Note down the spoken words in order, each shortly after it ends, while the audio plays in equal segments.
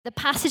The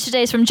passage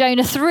today is from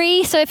Jonah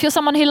 3, so if you're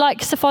someone who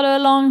likes to follow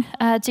along,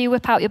 do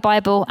whip out your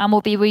Bible and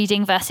we'll be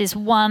reading verses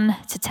 1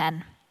 to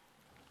 10.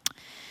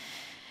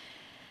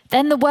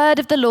 Then the word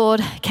of the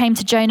Lord came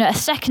to Jonah a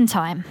second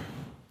time.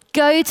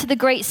 Go to the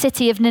great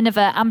city of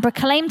Nineveh and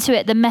proclaim to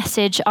it the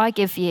message I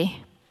give you.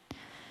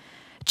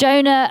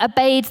 Jonah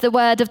obeyed the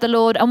word of the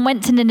Lord and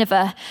went to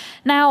Nineveh.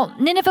 Now,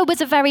 Nineveh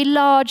was a very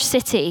large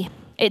city.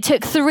 It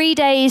took 3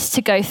 days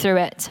to go through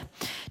it.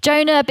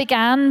 Jonah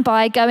began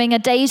by going a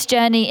day's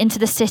journey into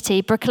the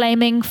city,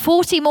 proclaiming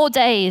 40 more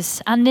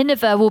days and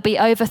Nineveh will be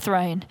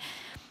overthrown.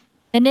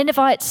 The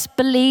Ninevites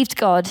believed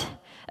God.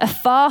 A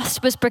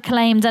fast was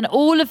proclaimed and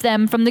all of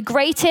them, from the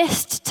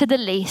greatest to the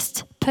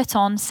least, put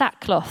on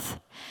sackcloth.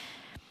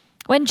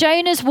 When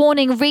Jonah's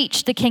warning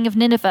reached the king of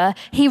Nineveh,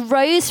 he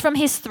rose from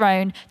his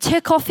throne,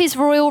 took off his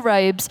royal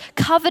robes,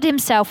 covered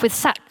himself with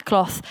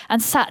sackcloth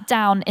and sat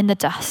down in the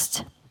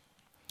dust.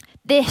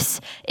 This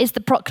is the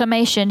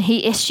proclamation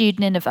he issued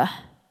Nineveh.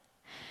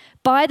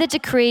 By the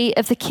decree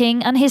of the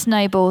king and his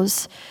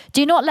nobles,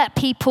 do not let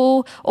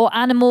people or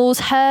animals,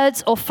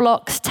 herds or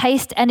flocks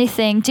taste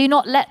anything. Do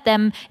not let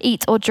them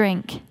eat or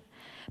drink.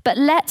 But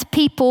let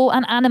people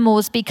and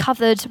animals be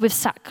covered with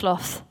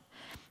sackcloth.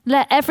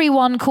 Let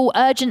everyone call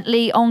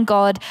urgently on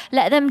God.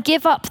 Let them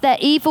give up their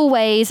evil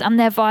ways and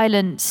their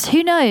violence.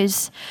 Who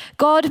knows?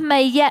 God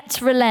may yet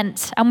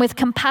relent and with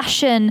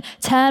compassion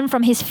turn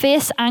from his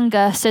fierce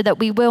anger so that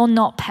we will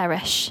not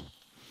perish.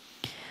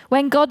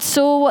 When God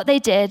saw what they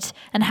did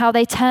and how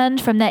they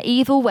turned from their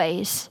evil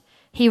ways,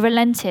 he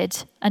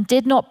relented and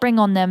did not bring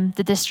on them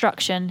the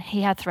destruction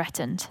he had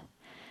threatened.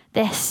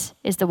 This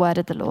is the word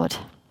of the Lord.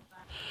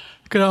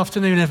 Good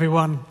afternoon,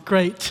 everyone.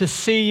 Great to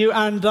see you,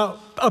 and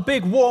a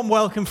big warm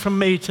welcome from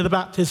me to the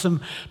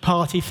baptism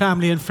party,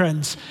 family and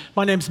friends.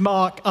 My name's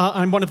Mark.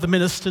 I'm one of the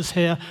ministers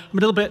here. I'm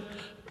a little bit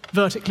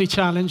vertically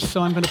challenged,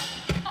 so I'm going to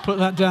put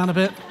that down a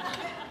bit.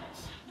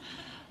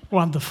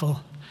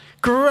 Wonderful.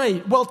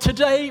 Great. Well,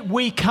 today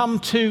we come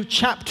to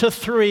chapter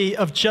 3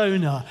 of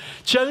Jonah.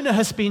 Jonah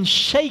has been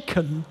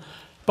shaken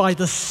by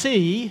the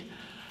sea,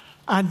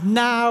 and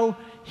now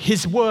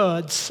his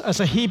words as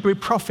a Hebrew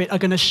prophet are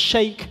going to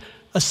shake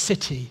a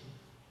city.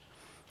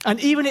 And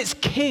even its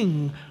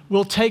king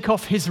will take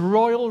off his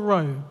royal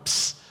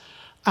robes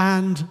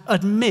and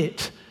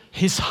admit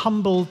his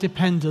humble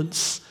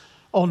dependence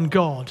on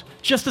God.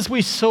 Just as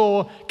we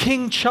saw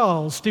King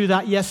Charles do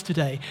that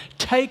yesterday,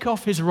 take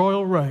off his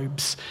royal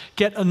robes,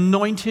 get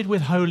anointed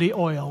with holy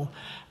oil,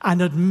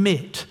 and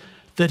admit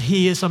that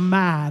he is a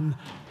man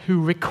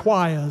who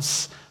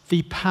requires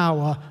the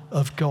power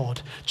of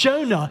God.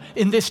 Jonah,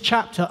 in this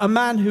chapter, a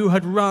man who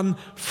had run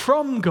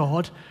from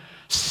God,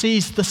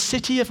 sees the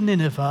city of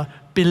Nineveh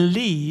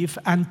believe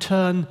and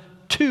turn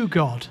to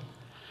God.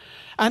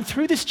 And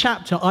through this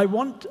chapter, I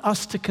want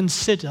us to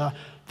consider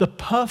the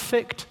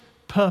perfect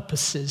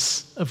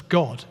purposes of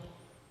God,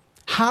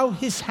 how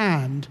his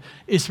hand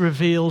is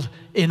revealed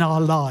in our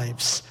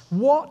lives.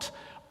 What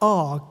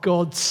are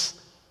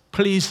God's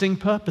pleasing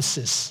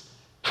purposes?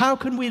 How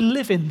can we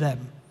live in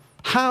them?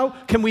 How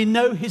can we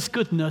know his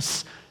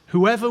goodness,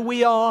 whoever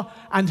we are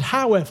and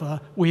however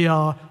we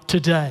are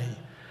today?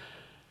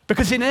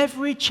 Because in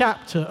every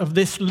chapter of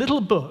this little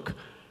book,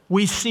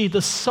 we see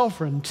the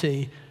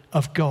sovereignty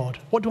of God.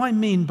 What do I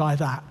mean by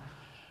that?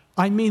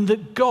 I mean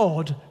that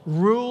God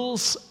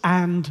rules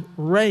and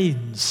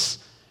reigns.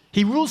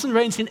 He rules and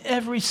reigns in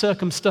every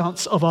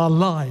circumstance of our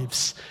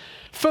lives.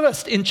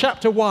 First, in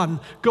chapter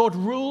 1, God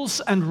rules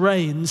and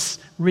reigns,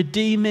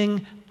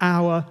 redeeming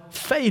our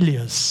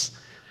failures.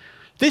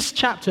 This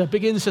chapter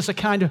begins as a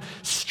kind of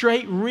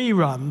straight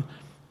rerun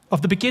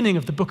of the beginning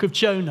of the book of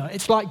Jonah.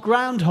 It's like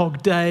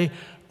Groundhog Day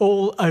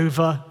all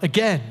over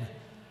again.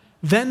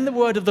 Then the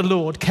word of the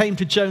Lord came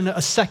to Jonah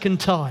a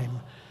second time.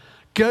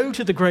 Go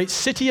to the great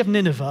city of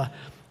Nineveh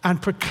and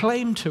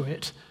proclaim to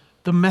it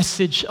the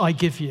message I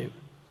give you.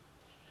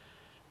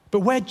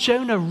 But where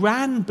Jonah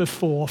ran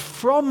before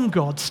from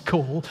God's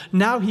call,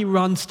 now he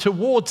runs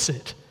towards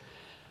it.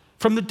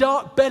 From the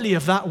dark belly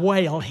of that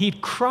whale,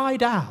 he'd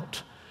cried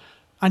out,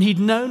 and he'd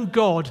known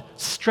God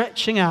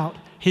stretching out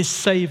his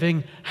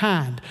saving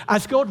hand.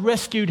 As God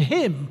rescued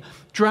him,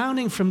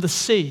 drowning from the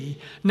sea,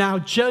 now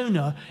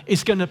Jonah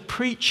is going to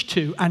preach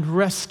to and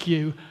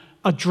rescue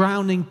a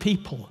drowning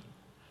people.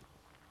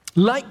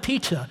 Like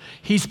Peter,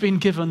 he's been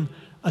given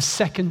a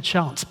second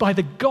chance by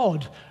the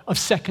God of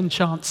second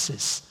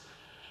chances.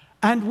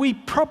 And we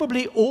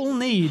probably all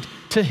need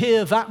to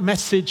hear that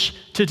message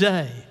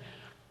today.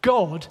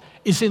 God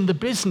is in the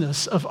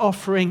business of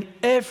offering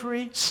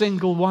every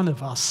single one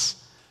of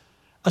us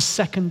a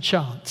second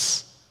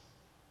chance.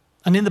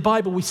 And in the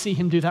Bible, we see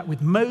him do that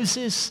with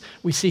Moses.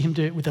 We see him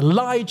do it with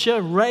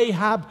Elijah,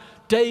 Rahab,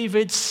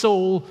 David,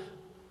 Saul.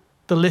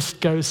 The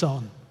list goes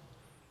on.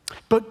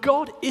 But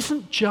God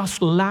isn't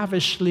just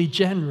lavishly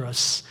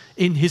generous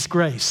in his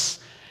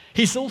grace.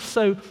 He's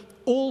also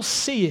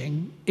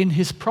all-seeing in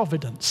his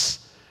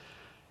providence.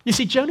 You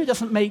see, Jonah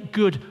doesn't make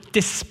good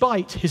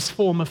despite his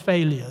former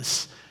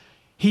failures.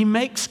 He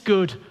makes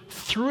good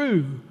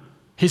through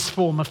his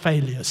former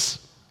failures.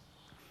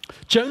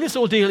 Jonah's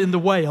ordeal in the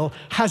whale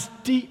has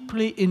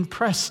deeply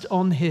impressed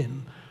on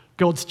him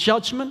God's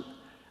judgment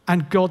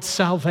and God's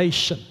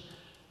salvation.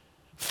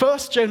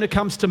 First, Jonah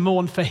comes to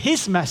mourn for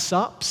his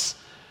mess-ups,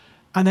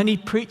 and then he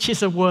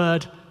preaches a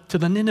word to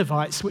the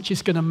Ninevites which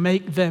is going to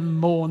make them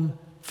mourn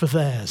for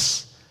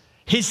theirs.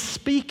 His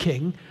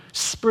speaking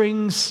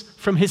springs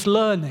from his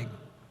learning.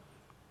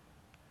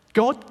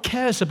 God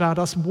cares about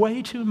us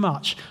way too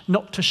much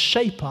not to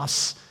shape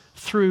us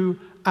through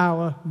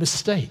our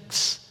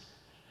mistakes.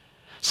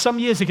 Some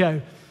years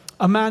ago,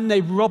 a man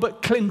named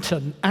Robert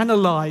Clinton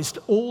analyzed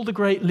all the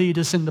great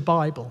leaders in the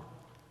Bible.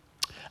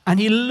 And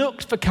he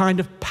looked for kind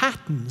of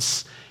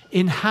patterns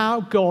in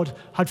how God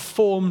had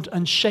formed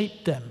and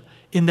shaped them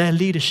in their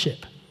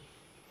leadership.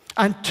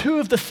 And two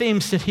of the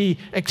themes that he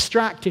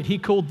extracted, he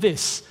called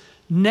this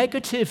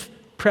negative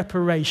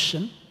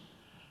preparation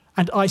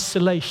and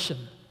isolation.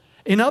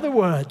 In other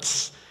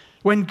words,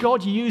 when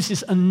God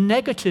uses a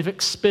negative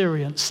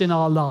experience in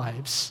our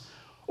lives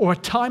or a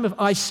time of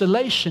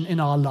isolation in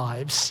our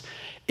lives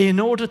in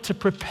order to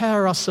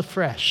prepare us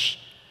afresh,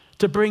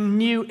 to bring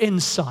new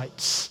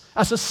insights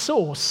as a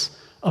source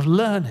of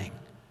learning.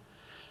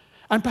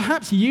 And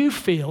perhaps you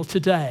feel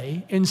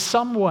today, in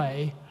some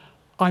way,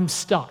 I'm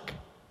stuck.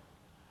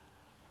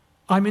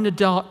 I'm in a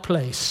dark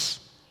place.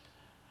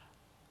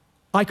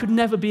 I could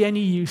never be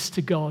any use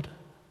to God.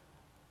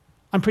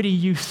 I'm pretty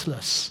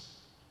useless.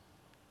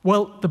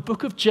 Well, the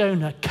book of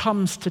Jonah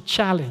comes to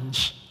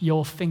challenge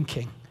your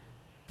thinking.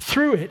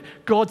 Through it,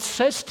 God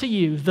says to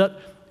you that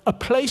a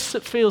place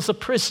that feels a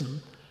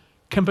prison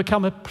can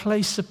become a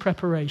place of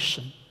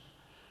preparation.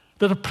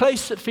 That a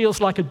place that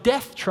feels like a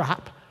death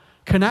trap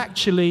can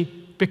actually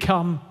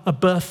become a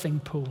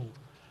birthing pool.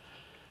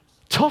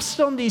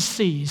 Tossed on these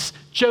seas,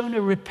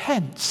 Jonah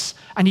repents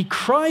and he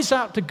cries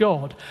out to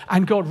God,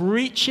 and God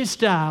reaches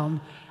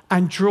down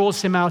and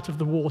draws him out of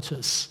the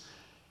waters.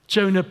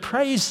 Jonah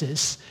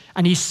praises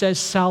and he says,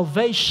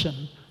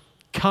 salvation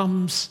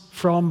comes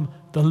from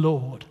the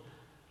Lord.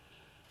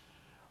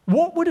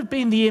 What would have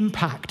been the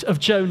impact of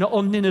Jonah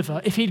on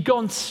Nineveh if he'd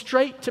gone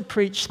straight to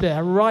preach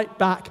there right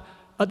back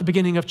at the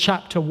beginning of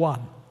chapter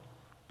 1?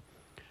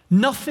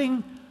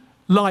 Nothing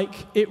like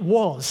it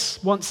was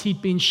once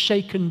he'd been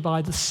shaken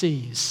by the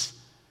seas,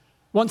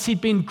 once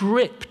he'd been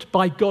gripped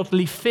by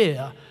godly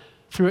fear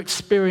through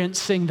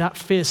experiencing that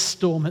fierce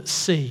storm at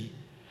sea.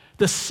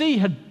 The sea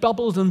had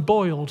bubbled and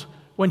boiled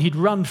when he'd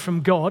run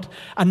from God,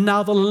 and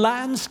now the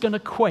land's going to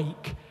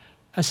quake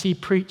as he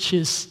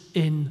preaches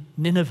in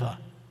Nineveh.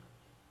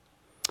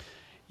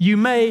 You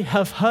may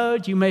have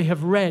heard, you may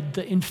have read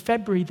that in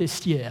February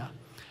this year,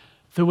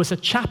 there was a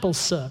chapel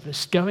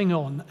service going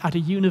on at a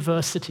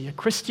university, a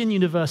Christian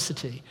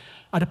university,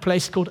 at a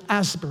place called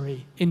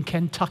Asbury in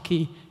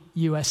Kentucky,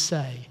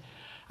 USA.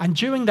 And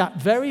during that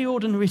very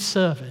ordinary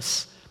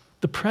service,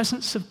 the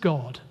presence of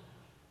God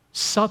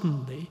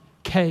suddenly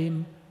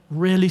came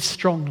really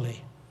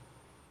strongly.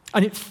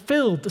 And it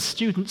filled the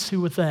students who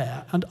were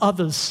there and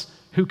others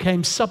who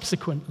came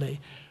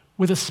subsequently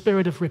with a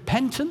spirit of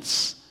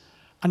repentance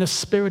and a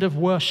spirit of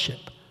worship.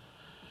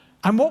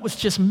 And what was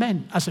just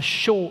meant as a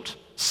short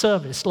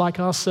service, like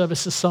our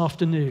service this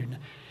afternoon,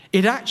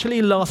 it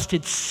actually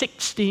lasted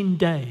 16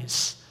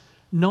 days,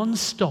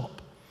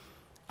 non-stop.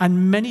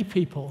 And many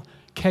people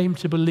came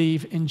to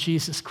believe in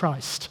Jesus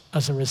Christ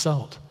as a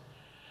result.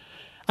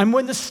 And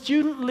when the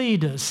student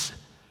leaders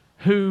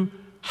who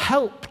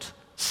helped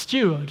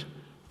steward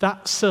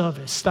that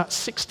service, that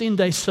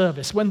 16-day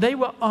service, when they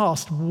were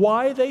asked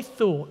why they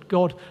thought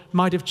God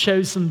might have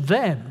chosen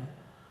them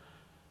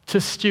to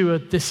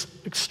steward this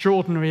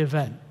extraordinary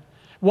event,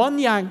 one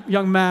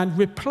young man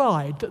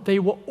replied that they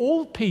were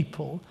all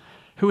people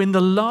who in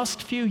the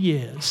last few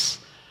years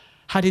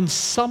had in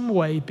some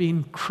way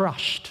been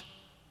crushed.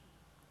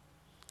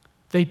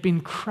 They'd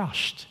been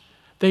crushed.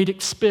 They'd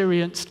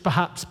experienced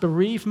perhaps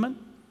bereavement,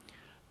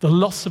 the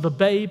loss of a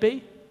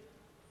baby,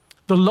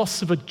 the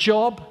loss of a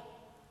job.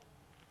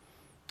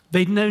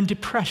 They'd known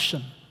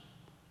depression,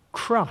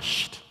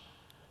 crushed.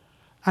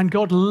 And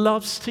God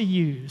loves to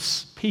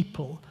use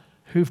people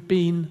who've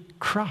been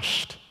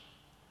crushed.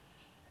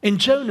 In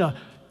Jonah,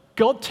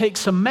 God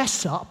takes a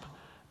mess up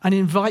and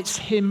invites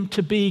him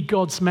to be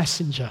God's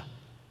messenger.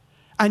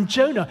 And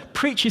Jonah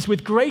preaches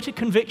with greater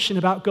conviction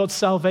about God's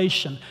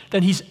salvation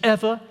than he's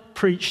ever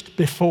preached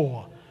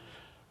before.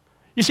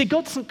 You see,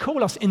 God doesn't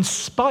call us in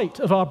spite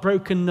of our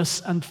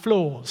brokenness and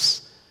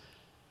flaws.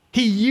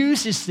 He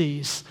uses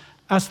these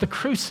as the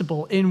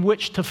crucible in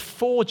which to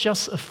forge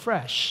us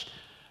afresh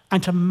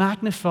and to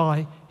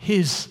magnify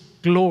his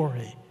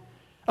glory.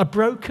 A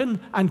broken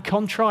and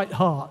contrite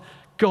heart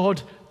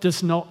God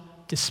does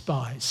not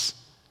despise.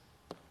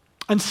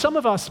 And some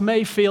of us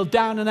may feel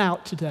down and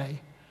out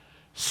today.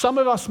 Some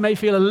of us may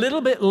feel a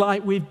little bit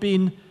like we've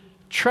been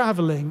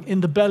traveling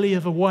in the belly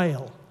of a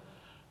whale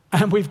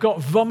and we've got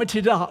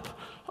vomited up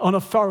on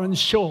a foreign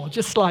shore,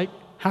 just like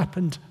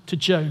happened to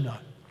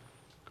Jonah.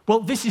 Well,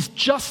 this is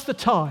just the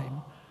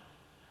time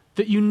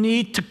that you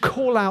need to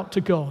call out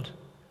to God.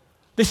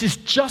 This is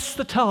just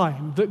the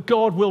time that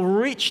God will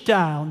reach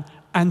down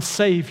and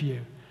save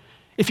you.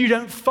 if you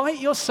don't fight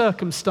your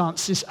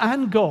circumstances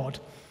and God,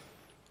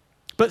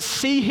 but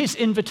see his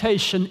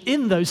invitation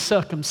in those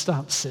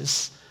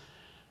circumstances,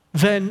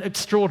 then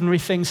extraordinary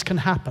things can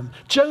happen.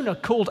 Jonah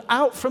called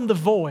out from the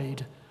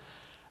void,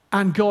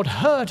 and God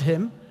heard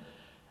him,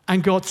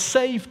 and God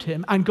saved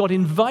him, and God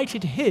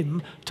invited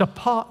him to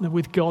partner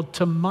with God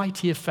to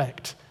mighty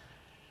effect.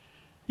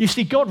 You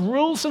see, God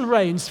rules and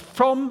reigns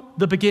from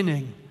the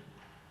beginning.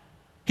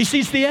 He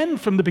sees the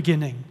end from the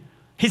beginning.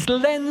 His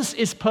lens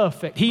is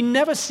perfect. He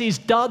never sees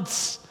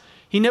duds.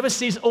 He never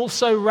sees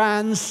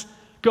also-rans.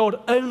 God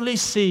only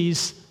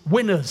sees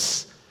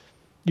winners.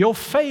 Your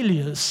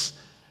failures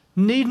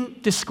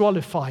needn't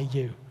disqualify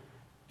you.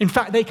 In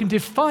fact, they can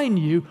define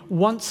you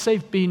once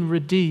they've been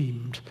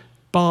redeemed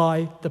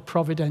by the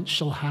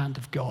providential hand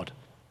of God.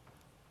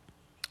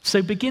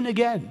 So begin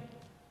again.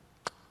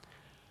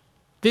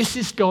 This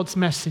is God's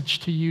message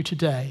to you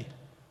today.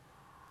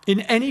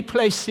 In any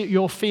place that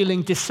you're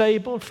feeling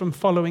disabled from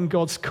following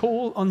God's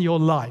call on your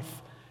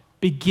life,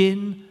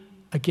 begin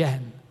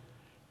again.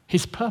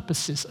 His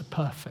purposes are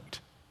perfect.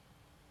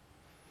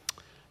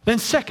 Then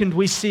second,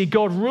 we see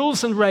God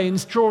rules and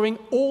reigns, drawing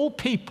all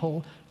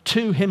people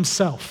to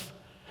himself.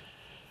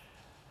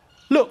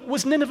 Look,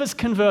 was Nineveh's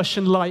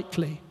conversion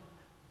likely?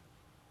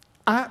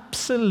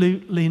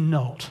 Absolutely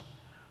not.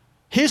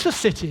 Here's a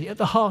city at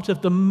the heart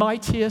of the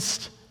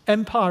mightiest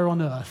empire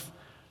on earth,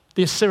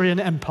 the Assyrian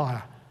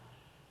Empire.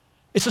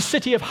 It's a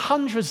city of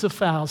hundreds of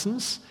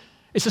thousands.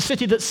 It's a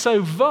city that's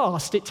so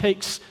vast it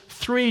takes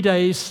 3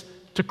 days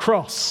to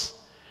cross.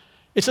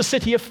 It's a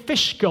city of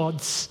fish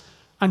gods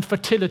and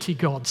fertility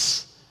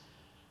gods.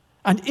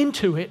 And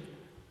into it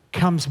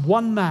comes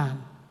one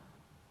man,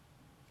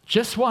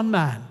 just one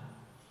man,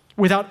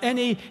 without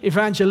any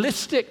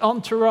evangelistic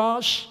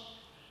entourage,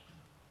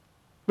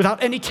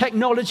 without any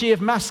technology of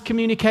mass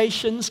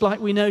communications like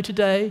we know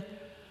today,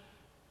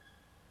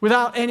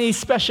 without any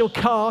special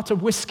car to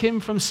whisk him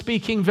from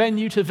speaking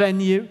venue to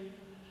venue.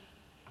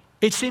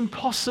 It's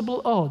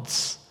impossible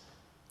odds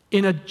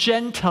in a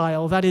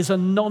Gentile, that is a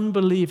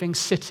non-believing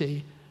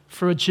city,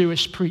 for a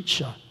Jewish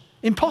preacher.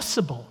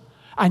 Impossible.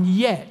 And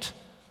yet,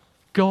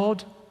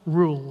 God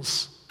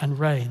rules and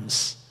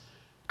reigns.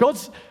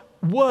 God's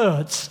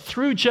words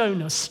through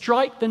Jonah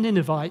strike the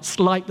Ninevites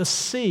like the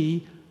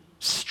sea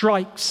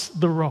strikes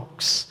the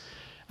rocks.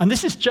 And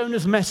this is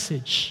Jonah's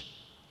message.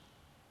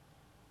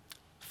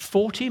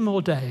 40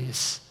 more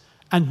days,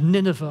 and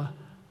Nineveh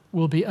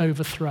will be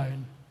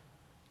overthrown.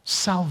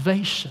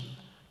 Salvation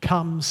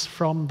comes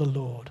from the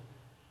Lord.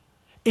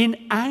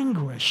 In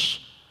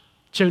anguish,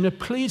 Jonah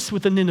pleads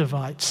with the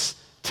Ninevites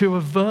to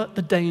avert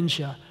the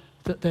danger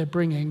that they're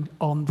bringing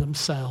on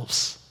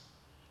themselves.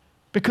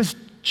 Because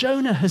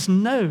Jonah has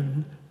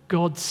known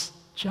God's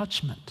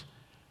judgment.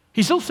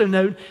 He's also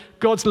known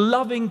God's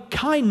loving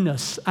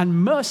kindness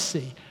and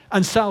mercy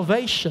and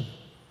salvation.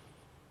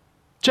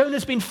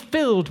 Jonah's been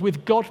filled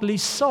with godly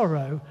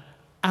sorrow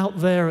out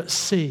there at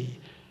sea,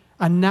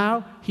 and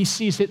now he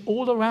sees it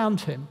all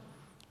around him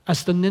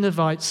as the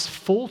Ninevites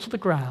fall to the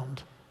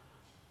ground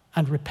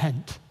and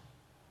repent.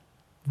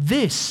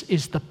 This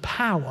is the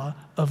power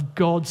of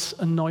God's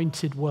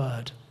anointed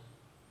word.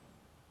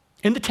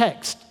 In the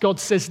text, God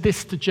says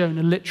this to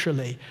Jonah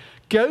literally: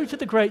 "Go to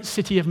the great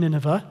city of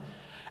Nineveh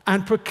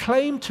and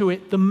proclaim to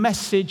it the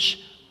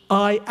message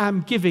I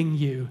am giving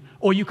you."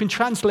 Or you can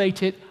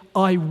translate it,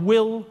 "I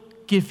will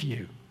give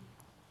you."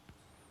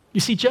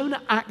 You see,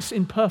 Jonah acts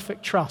in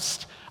perfect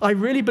trust. I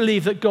really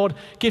believe that God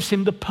gives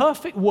him the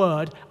perfect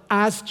word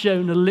as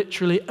Jonah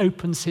literally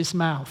opens his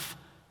mouth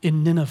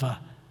in Nineveh.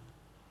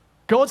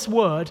 God's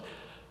word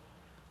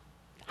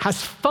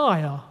has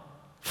fire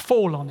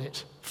fall on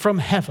it from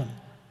heaven,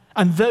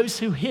 and those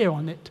who hear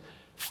on it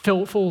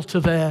fall to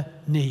their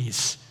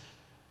knees.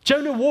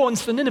 Jonah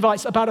warns the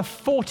Ninevites about a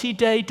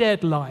 40-day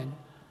deadline.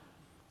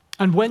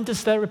 And when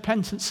does their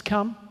repentance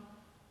come?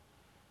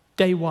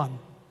 Day one.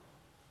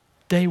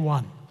 Day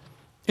one.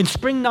 In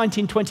spring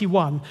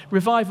 1921,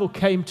 revival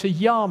came to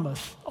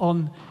Yarmouth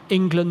on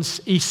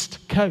England's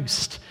east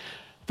coast.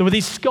 There were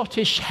these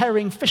Scottish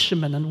herring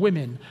fishermen and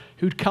women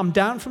who'd come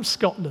down from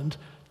Scotland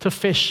to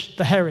fish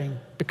the herring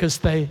because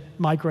they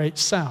migrate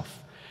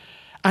south.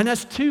 And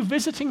as two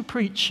visiting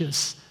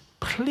preachers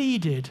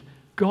pleaded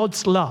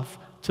God's love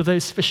to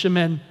those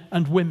fishermen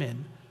and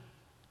women,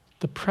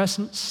 the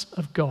presence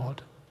of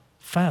God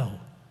fell.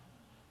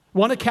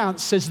 One account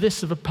says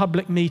this of a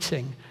public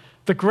meeting: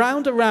 "The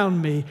ground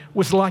around me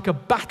was like a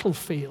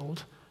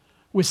battlefield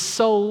with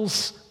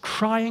souls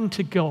crying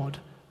to God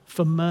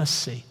for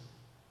mercy."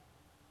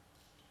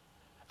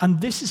 And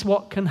this is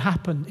what can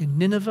happen in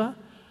Nineveh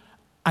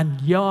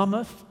and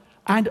Yarmouth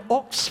and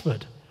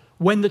Oxford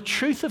when the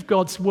truth of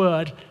God's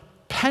word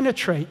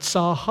penetrates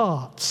our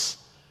hearts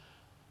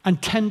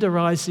and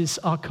tenderizes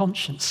our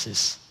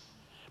consciences.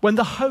 When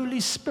the Holy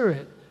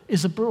Spirit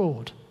is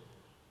abroad.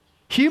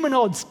 Human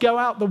odds go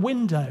out the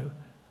window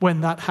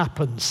when that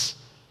happens.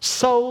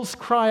 Souls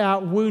cry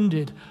out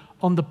wounded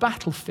on the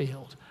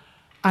battlefield,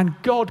 and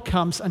God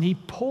comes and he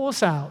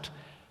pours out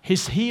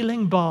his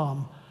healing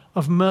balm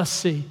of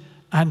mercy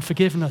and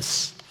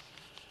forgiveness.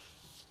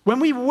 when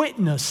we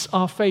witness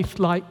our faith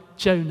like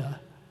Jonah,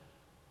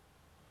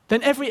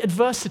 then every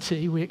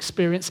adversity we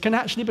experience can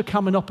actually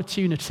become an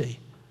opportunity.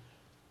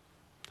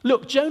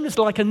 Look, Jonah's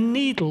like a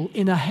needle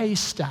in a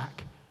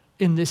haystack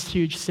in this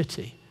huge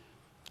city.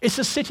 It's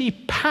a city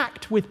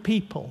packed with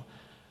people.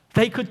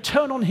 They could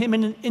turn on him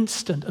in an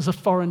instant as a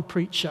foreign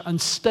preacher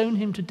and stone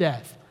him to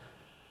death.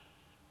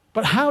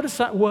 But how does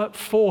that work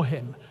for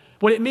him?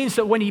 Well, it means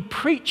that when he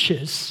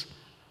preaches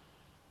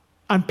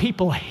and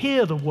people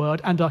hear the word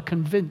and are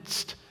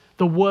convinced,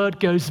 the word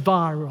goes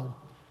viral.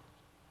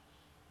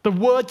 The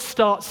word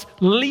starts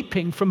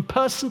leaping from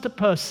person to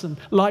person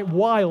like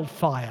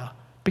wildfire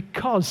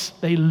because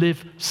they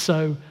live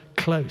so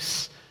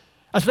close.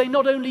 As they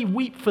not only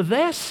weep for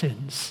their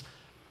sins,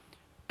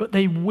 but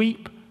they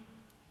weep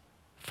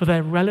for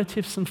their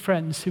relatives and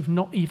friends who've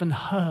not even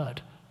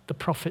heard the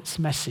prophet's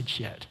message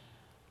yet.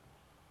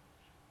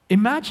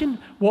 Imagine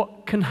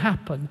what can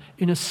happen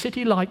in a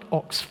city like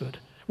Oxford,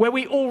 where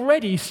we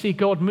already see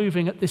God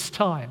moving at this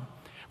time.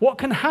 What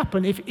can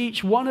happen if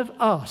each one of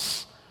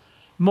us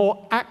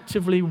more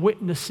actively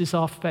witnesses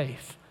our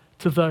faith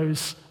to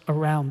those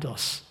around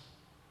us?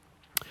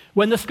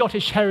 When the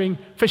Scottish herring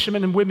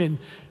fishermen and women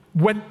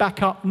went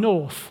back up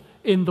north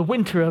in the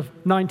winter of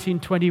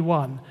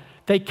 1921,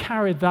 they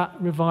carried that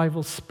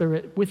revival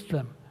spirit with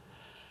them.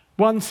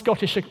 One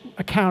Scottish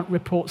account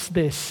reports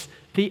this: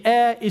 the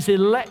air is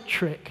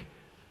electric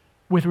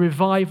with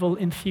revival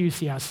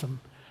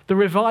enthusiasm. The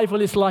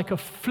revival is like a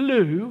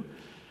flu,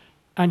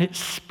 and it's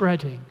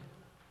spreading.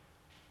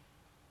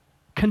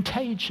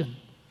 Contagion,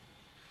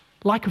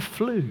 like a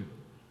flu.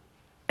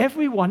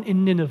 Everyone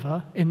in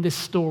Nineveh in this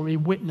story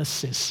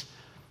witnesses.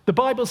 The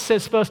Bible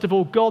says, first of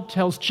all, God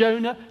tells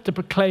Jonah to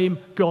proclaim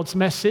God's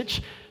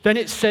message. Then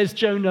it says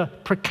Jonah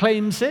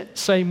proclaims it,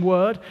 same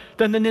word.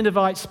 Then the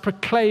Ninevites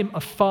proclaim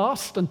a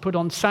fast and put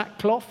on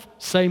sackcloth,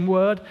 same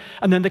word.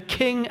 And then the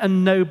king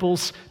and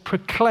nobles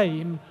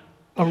proclaim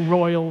a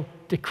royal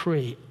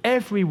decree.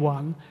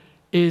 Everyone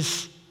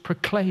is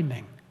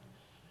proclaiming.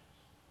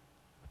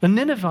 The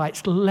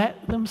Ninevites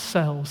let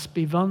themselves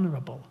be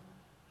vulnerable,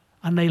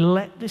 and they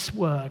let this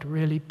word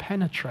really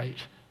penetrate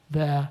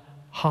their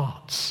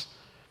hearts.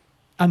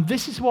 And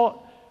this is what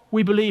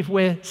we believe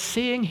we're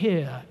seeing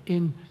here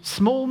in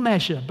small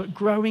measure, but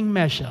growing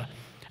measure,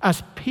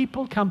 as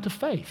people come to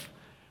faith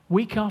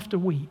week after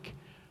week,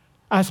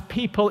 as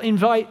people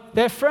invite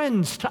their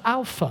friends to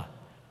Alpha.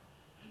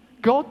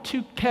 God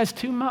cares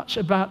too much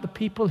about the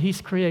people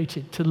he's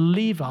created to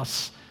leave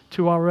us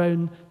to our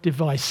own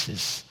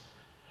devices.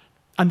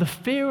 And the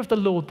fear of the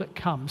Lord that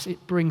comes,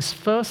 it brings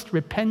first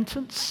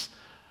repentance,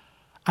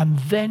 and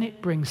then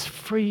it brings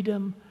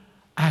freedom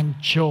and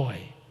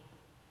joy.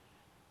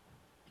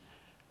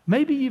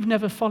 Maybe you've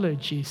never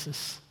followed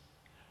Jesus.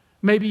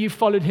 Maybe you've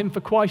followed him for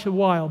quite a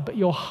while, but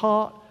your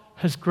heart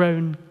has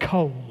grown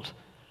cold.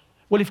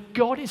 Well, if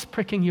God is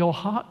pricking your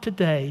heart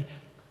today,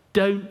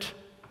 don't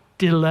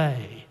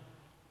delay.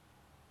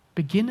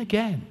 Begin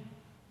again.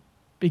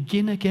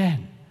 Begin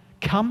again.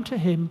 Come to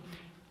him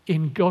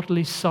in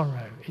godly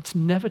sorrow. It's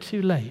never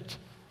too late.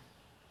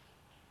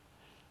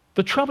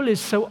 The trouble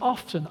is, so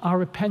often our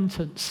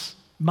repentance,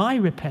 my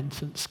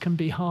repentance, can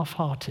be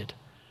half-hearted.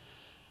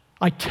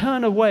 I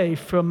turn away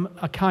from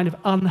a kind of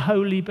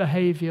unholy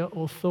behavior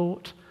or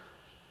thought,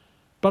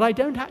 but I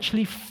don't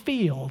actually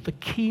feel the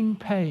keen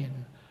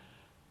pain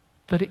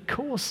that it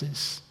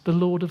causes the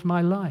Lord of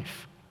my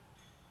life.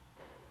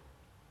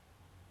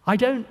 I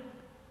don't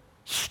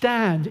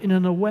stand in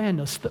an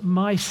awareness that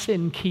my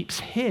sin keeps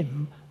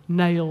him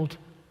nailed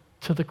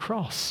to the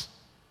cross.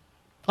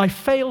 I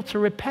fail to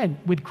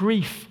repent with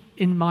grief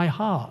in my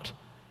heart.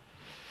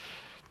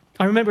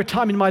 I remember a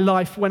time in my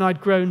life when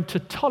I'd grown to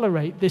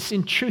tolerate this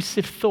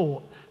intrusive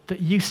thought that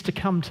used to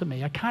come to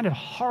me, a kind of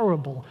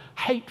horrible,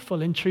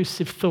 hateful,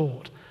 intrusive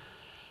thought.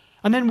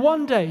 And then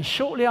one day,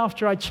 shortly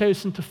after I'd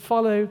chosen to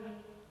follow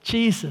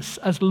Jesus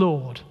as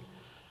Lord,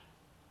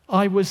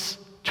 I was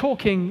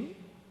talking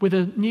with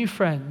a new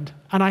friend,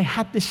 and I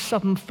had this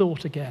sudden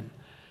thought again.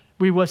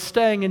 We were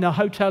staying in a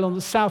hotel on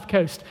the south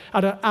coast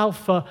at an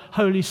Alpha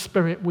Holy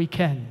Spirit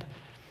weekend.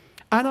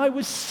 And I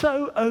was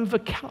so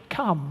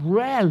overcome,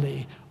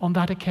 rarely on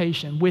that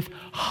occasion, with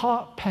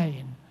heart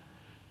pain,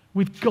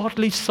 with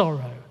godly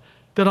sorrow,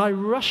 that I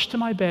rushed to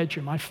my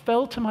bedroom. I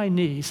fell to my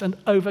knees, and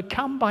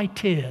overcome by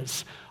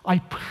tears, I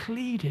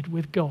pleaded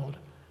with God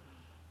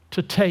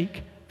to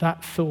take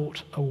that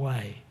thought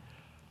away.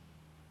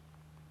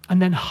 And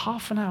then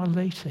half an hour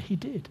later, he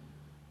did.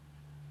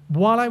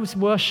 While I was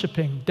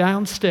worshiping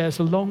downstairs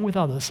along with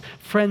others,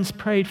 friends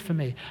prayed for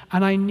me,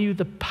 and I knew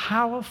the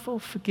powerful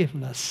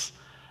forgiveness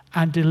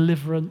and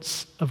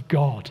deliverance of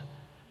God.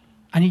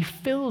 And he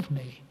filled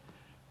me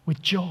with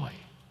joy.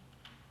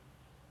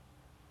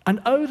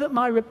 And oh, that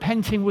my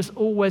repenting was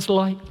always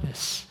like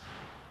this.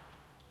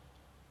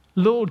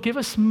 Lord, give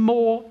us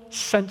more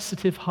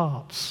sensitive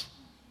hearts.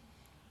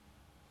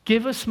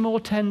 Give us more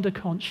tender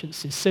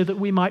consciences so that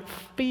we might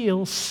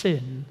feel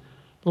sin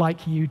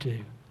like you do,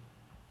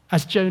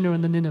 as Jonah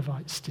and the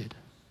Ninevites did.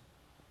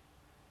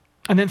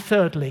 And then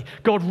thirdly,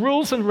 God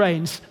rules and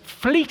reigns,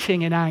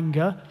 fleeting in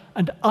anger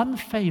and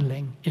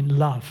unfailing in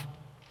love.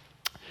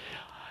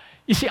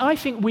 You see, I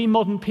think we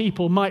modern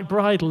people might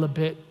bridle a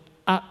bit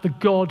at the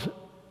God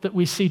that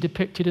we see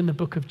depicted in the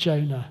book of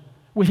Jonah,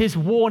 with his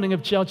warning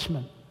of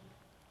judgment.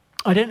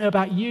 I don't know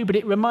about you, but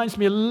it reminds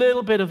me a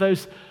little bit of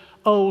those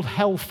old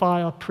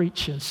hellfire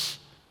preachers.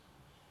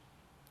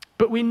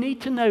 But we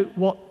need to note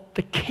what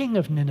the king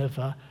of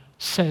Nineveh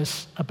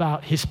says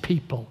about his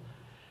people.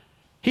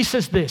 He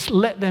says this: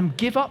 let them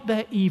give up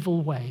their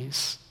evil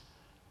ways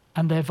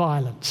and their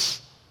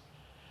violence.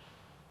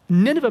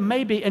 Nineveh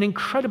may be an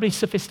incredibly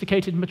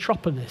sophisticated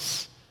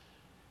metropolis.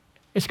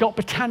 It's got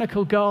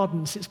botanical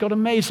gardens. It's got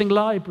amazing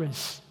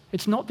libraries.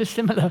 It's not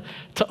dissimilar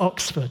to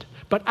Oxford.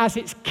 But as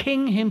its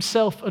king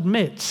himself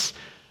admits,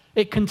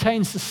 it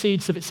contains the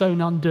seeds of its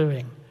own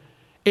undoing.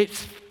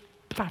 It's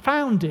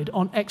founded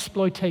on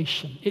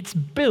exploitation. It's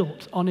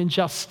built on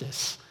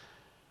injustice.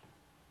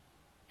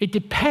 It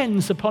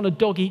depends upon a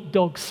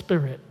dog-eat-dog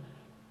spirit.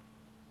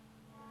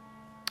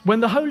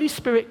 When the Holy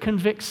Spirit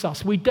convicts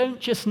us, we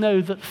don't just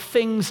know that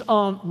things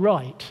aren't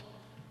right.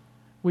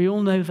 We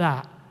all know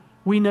that.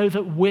 We know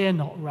that we're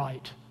not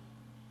right.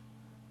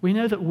 We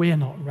know that we're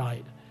not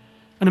right.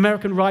 An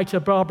American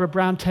writer, Barbara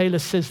Brown Taylor,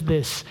 says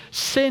this: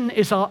 sin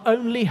is our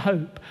only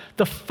hope,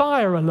 the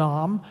fire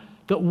alarm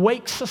that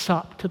wakes us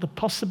up to the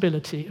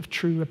possibility of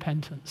true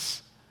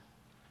repentance.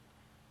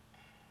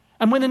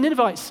 And when the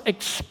Ninevites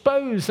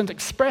expose and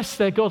express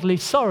their godly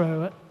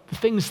sorrow at the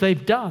things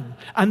they've done,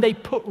 and they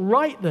put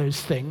right those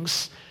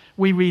things,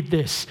 we read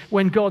this: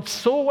 when God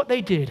saw what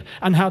they did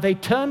and how they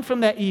turned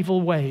from their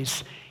evil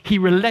ways, he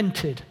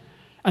relented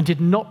and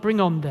did not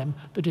bring on them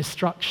the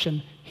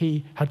destruction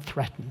he had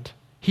threatened.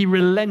 He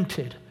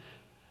relented.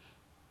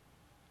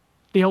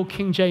 The old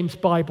King James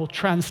Bible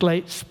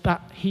translates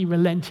that he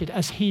relented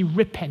as he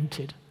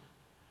repented.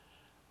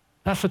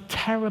 That's a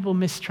terrible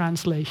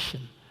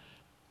mistranslation,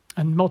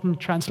 and modern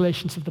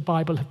translations of the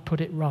Bible have put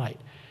it right.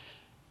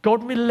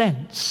 God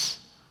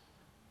relents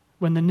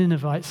when the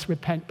Ninevites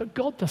repent, but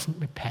God doesn't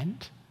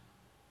repent.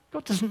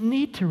 God doesn't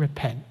need to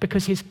repent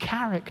because his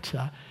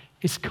character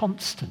is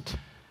constant.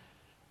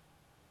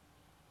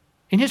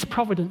 In his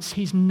providence,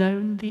 he's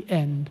known the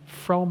end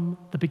from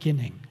the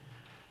beginning,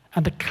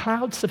 and the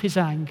clouds of his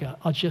anger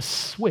are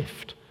just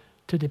swift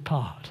to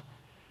depart.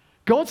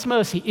 God's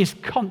mercy is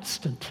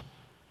constant.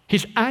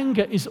 His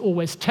anger is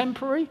always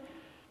temporary.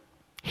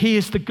 He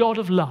is the God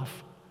of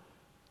love.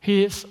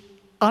 His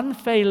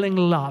unfailing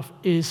love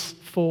is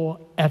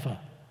forever.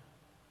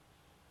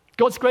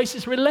 God's grace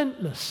is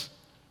relentless,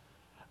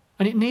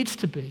 and it needs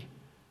to be.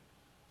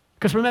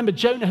 Because remember,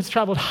 Jonah has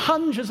traveled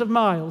hundreds of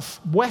miles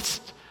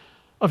west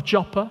of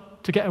Joppa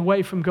to get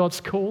away from God's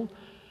call,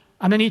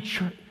 and then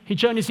he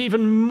journeys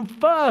even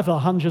further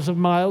hundreds of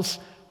miles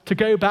to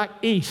go back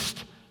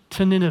east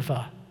to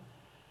Nineveh.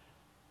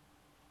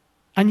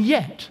 And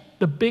yet,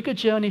 the bigger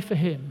journey for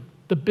him,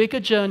 the bigger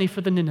journey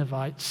for the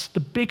Ninevites, the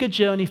bigger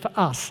journey for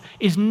us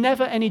is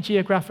never any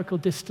geographical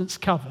distance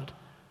covered.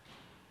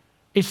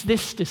 It's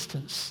this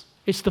distance.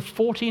 It's the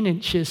 14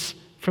 inches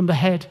from the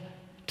head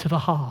to the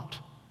heart.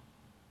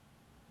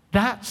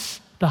 That's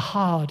the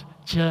hard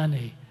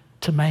journey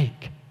to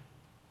make.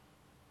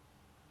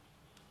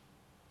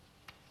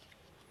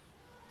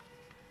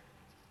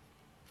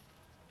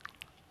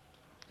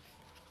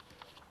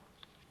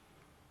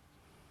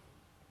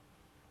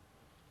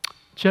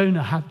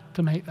 Jonah had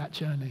to make that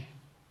journey.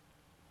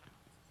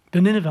 The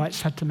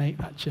Ninevites had to make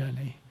that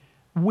journey.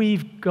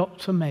 We've got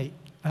to make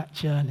that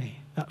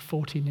journey, that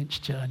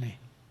 14-inch journey.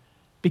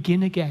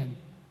 Begin again.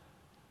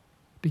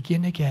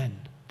 Begin again.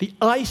 The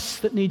ice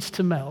that needs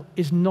to melt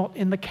is not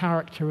in the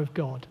character of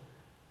God.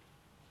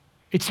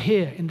 It's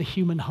here in the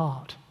human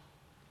heart.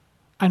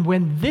 And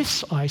when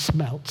this ice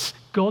melts,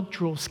 God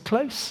draws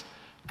close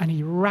and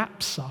he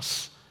wraps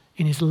us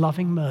in his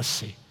loving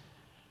mercy.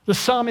 The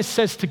psalmist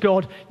says to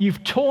God,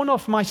 "You've torn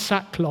off my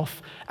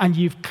sackcloth and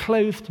you've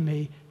clothed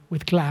me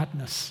with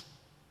gladness."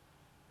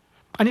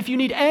 And if you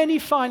need any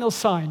final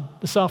sign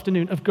this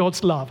afternoon of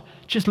God's love,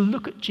 just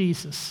look at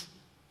Jesus.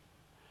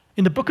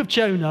 In the book of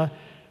Jonah,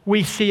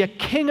 we see a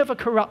king of a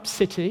corrupt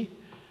city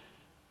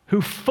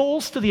who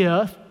falls to the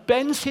earth,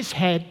 bends his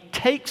head,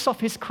 takes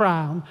off his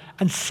crown,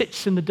 and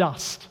sits in the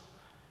dust.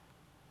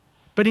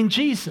 But in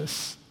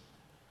Jesus,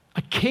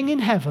 a king in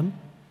heaven,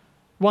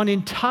 one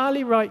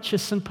entirely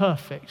righteous and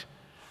perfect,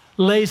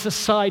 lays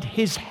aside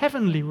his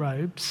heavenly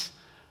robes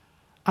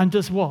and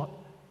does what?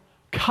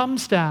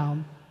 Comes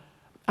down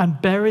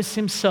and buries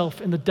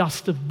himself in the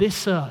dust of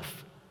this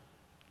earth,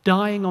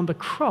 dying on the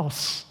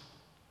cross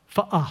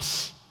for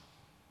us.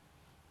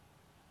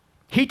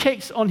 He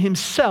takes on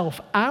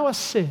himself our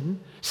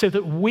sin so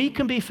that we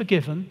can be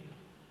forgiven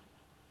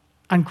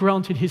and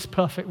granted his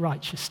perfect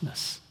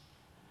righteousness.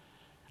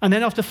 And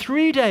then after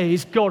 3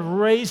 days, God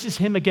raises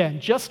him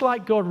again, just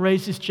like God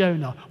raises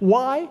Jonah.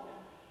 Why?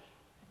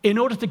 In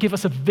order to give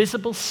us a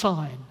visible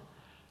sign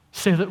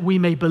so that we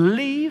may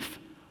believe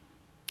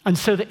and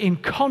so that in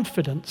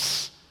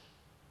confidence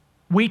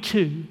we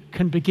too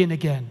can begin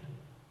again.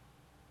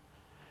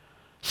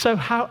 So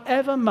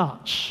however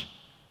much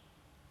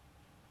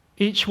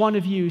each one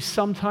of you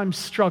sometimes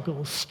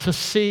struggles to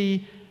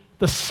see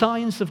the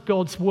signs of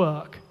God's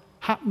work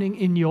happening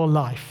in your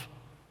life,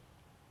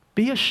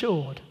 be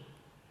assured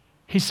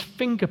his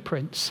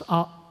fingerprints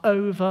are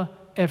over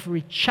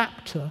every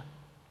chapter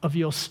of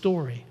your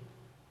story.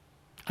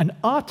 And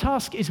our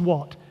task is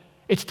what?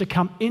 It's to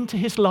come into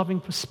his loving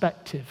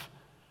perspective,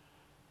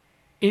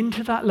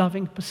 into that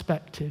loving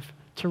perspective,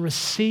 to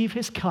receive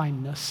his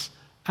kindness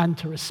and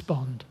to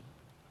respond.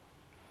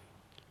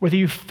 Whether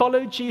you've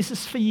followed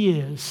Jesus for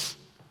years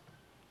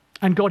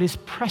and God is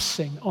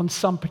pressing on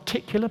some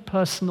particular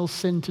personal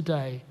sin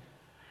today,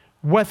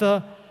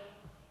 whether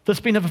there's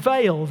been a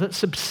veil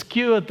that's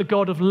obscured the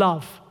God of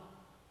love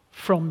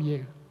from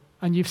you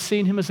and you've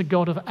seen him as a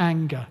God of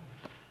anger,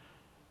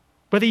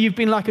 whether you've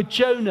been like a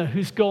Jonah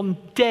who's gone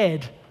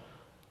dead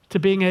to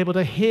being able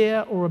to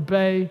hear or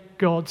obey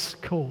God's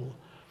call,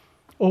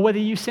 or whether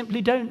you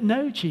simply don't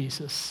know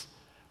Jesus,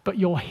 but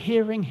you're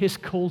hearing his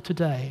call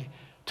today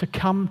to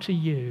come to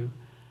you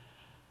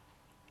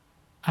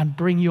and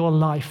bring your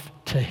life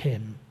to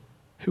him.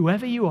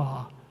 Whoever you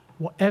are,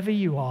 whatever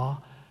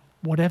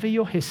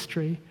your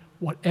history,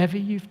 whatever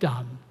you've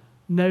done,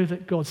 know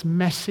that God's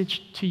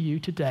message to you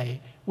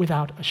today,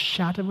 without a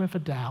shadow of a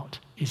doubt,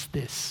 is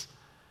this: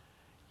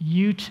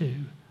 you too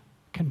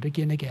can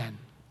begin again.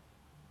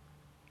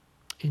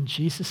 In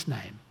Jesus'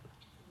 name,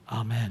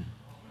 amen.